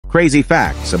Crazy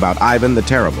facts about Ivan the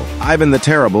Terrible. Ivan the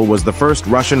Terrible was the first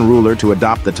Russian ruler to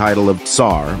adopt the title of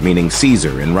Tsar, meaning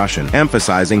Caesar in Russian,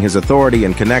 emphasizing his authority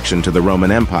and connection to the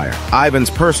Roman Empire. Ivan's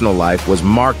personal life was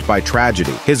marked by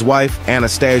tragedy. His wife,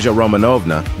 Anastasia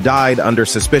Romanovna, died under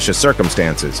suspicious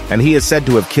circumstances, and he is said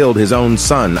to have killed his own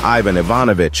son, Ivan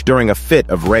Ivanovich, during a fit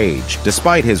of rage.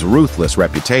 Despite his ruthless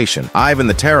reputation, Ivan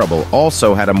the Terrible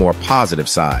also had a more positive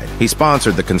side. He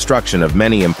sponsored the construction of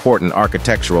many important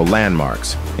architectural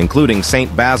landmarks, including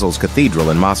St. Basil's Cathedral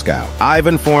in Moscow.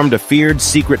 Ivan formed a feared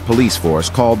secret police force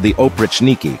called the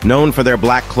Oprichniki, known for their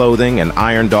black clothing and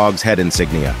iron dog's head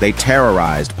insignia. They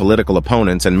terrorized political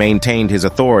opponents and maintained his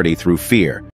authority through fear.